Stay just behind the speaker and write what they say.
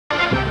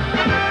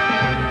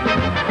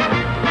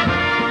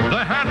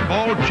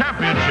Handball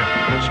Championship,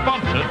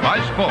 sponsored by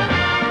Sport.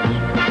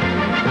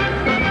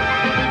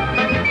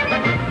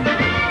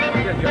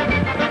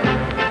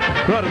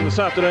 Right in this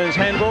afternoon's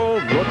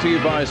handball, brought to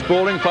you by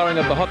Spalding, firing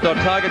at the hot dot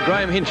target,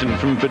 Graham Hinchen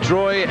from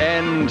Fitzroy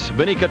and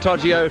Vinny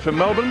Catoggio from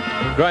Melbourne.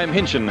 Graham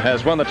Hinchen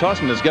has won the toss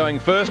and is going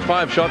first,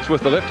 5 shots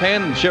with the left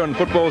hand. Sharon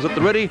football's at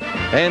the ready,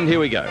 and here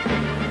we go.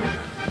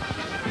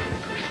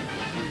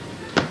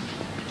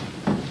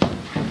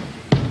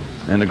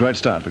 And a great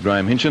start for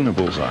Graham Hinchen, a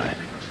bullseye.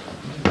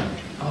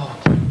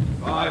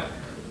 5.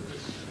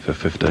 For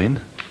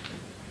 15.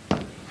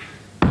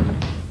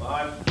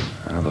 5.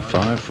 Another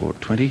 5 for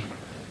 20.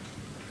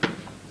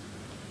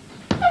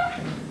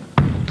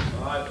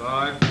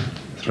 5.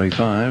 3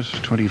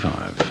 5s,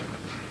 25.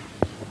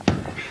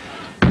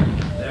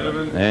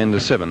 7. And a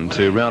 7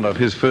 to round off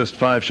his first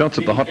 5 shots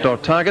at the hot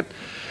dot target.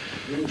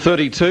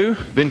 32,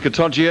 Vinny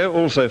Catoggio,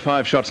 also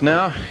 5 shots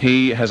now.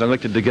 He has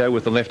elected to go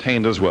with the left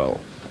hand as well.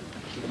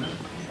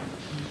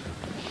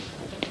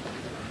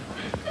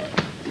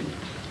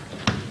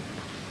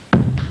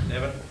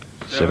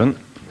 7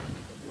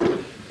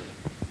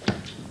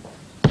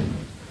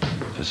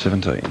 for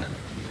 17.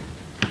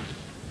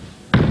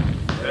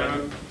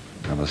 7.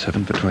 Another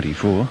 7 for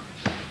 24.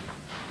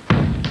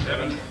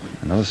 7.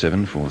 Another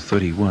 7 for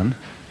 31.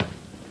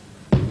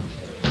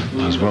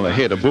 He's well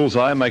ahead. A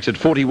bullseye makes it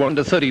 41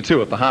 to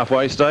 32 at the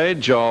halfway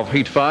stage of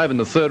Heat 5 in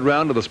the 3rd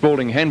round of the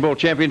Spalding Handball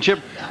Championship.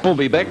 We'll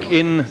be back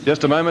in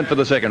just a moment for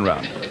the 2nd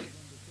round.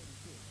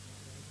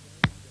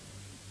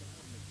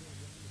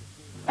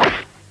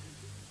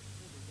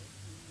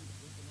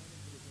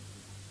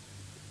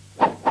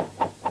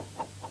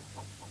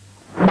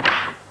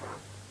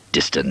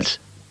 Distance.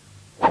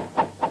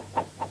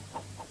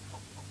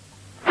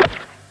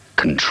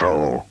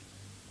 Control.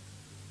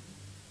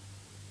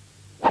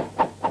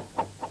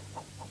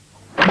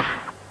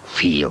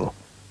 Feel.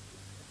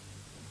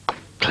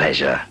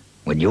 Pleasure.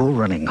 When you're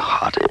running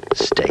hot,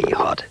 stay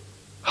hot.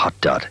 Hot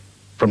dot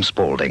from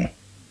Spalding.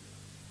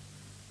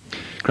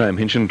 Graham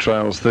Hinchen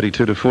trails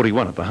 32 to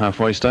 41 at the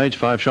halfway stage.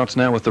 5 shots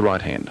now with the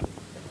right hand.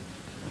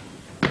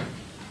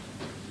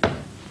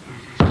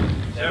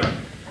 7.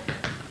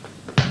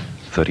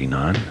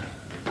 39.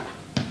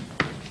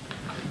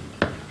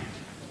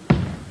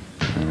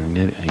 And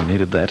he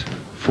needed that.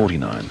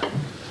 49.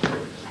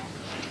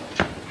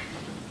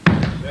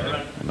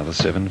 7. Another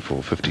 7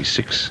 for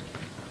 56.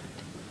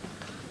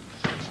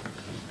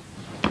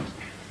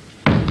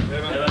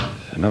 7.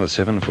 Another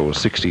 7 for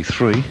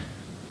 63.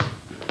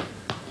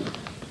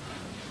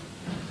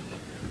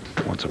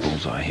 What's a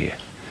bullseye here?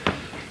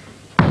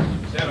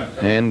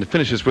 7. And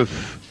finishes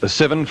with a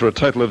 7 for a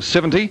total of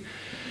 70.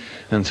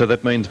 And so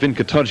that means Vinny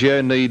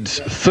Catoggio needs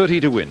 30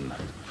 to win.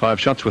 5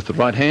 shots with the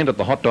right hand at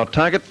the hot dot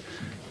target.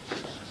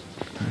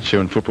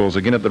 Sharon football's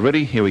again at the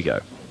ready. Here we go.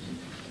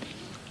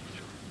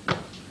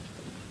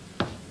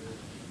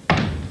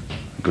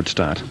 Good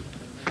start.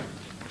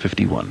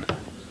 51.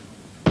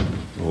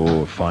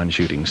 Oh, fine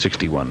shooting.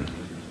 61.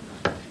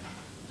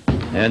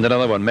 And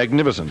another one.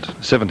 Magnificent.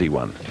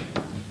 71.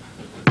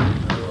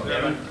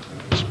 7.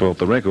 Spoilt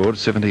the record.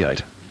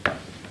 78.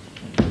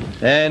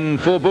 And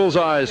 4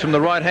 bullseyes from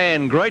the right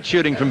hand. Great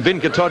shooting from Vinny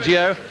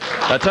Catoggio.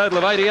 A total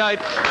of 88.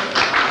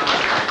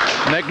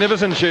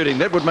 Magnificent shooting.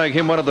 That would make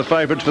him one of the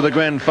favourites for the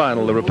grand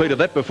final. The repeat of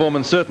that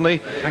performance,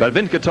 certainly. But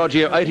Vinny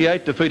Catoggio,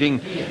 88, defeating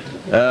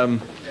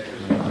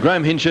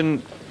Graham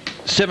Hinchen,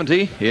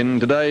 70 in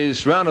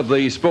today's round of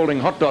the Spalding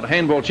Hot Dot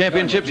Handball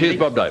Championships. Here's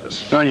Bob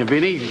Davis. On you,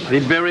 Vinny.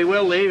 Did very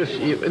well there.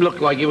 It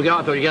looked like you were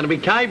going. I thought you were going to be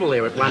cable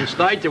there at one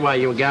stage, the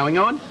way you were going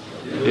on.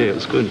 Yeah, it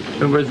was good.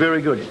 It was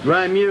very good.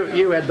 Graham,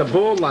 you had the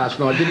ball last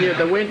night, didn't you, at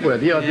the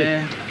Wentworth?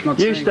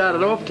 You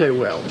started off too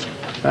well.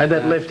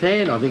 That left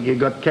hand, I think you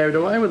got carried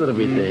away with it a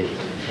bit there.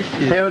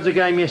 How was the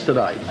game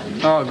yesterday?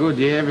 Oh, good,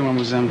 yeah. Everyone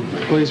was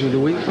pleased with the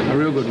win. A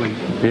real good win.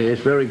 Yes,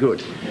 very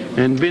good.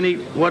 And Vinny,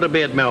 what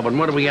about Melbourne?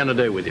 What are we going to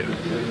do with you?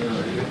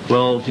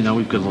 Well, you know,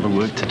 we've got a lot of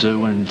work to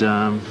do, and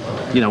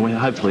you know, we're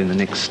hopefully in the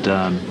next.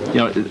 You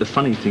know, the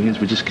funny thing is,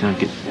 we just can't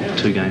get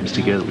 2 games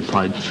together. We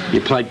played. You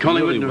played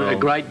Collingwood, really well. A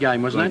great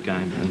game, wasn't it? Great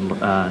game, and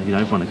you know,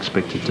 everyone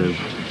expected to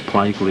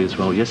play equally as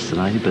well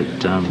yesterday, but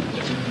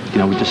you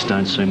know, we just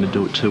don't seem to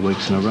do it 2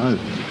 weeks in a row.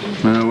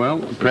 Well,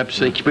 perhaps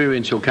the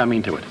experience will come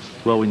into it.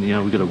 Well, you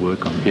know, we've got to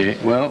work on it.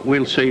 Yeah, well,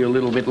 we'll see you a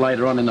little bit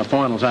later on in the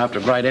finals after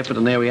a great effort,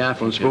 and there we are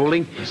from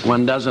Spalding.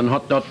 1 dozen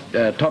hot dot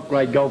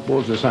top-grade golf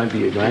balls. The same for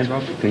you, Graham.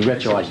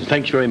 Congratulations.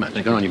 Thanks very much.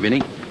 Good on you,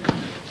 Vinny.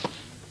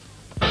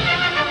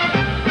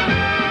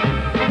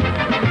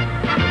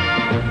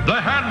 The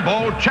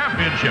Handball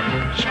Championship,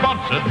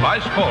 sponsored by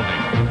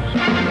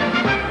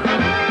Spalding.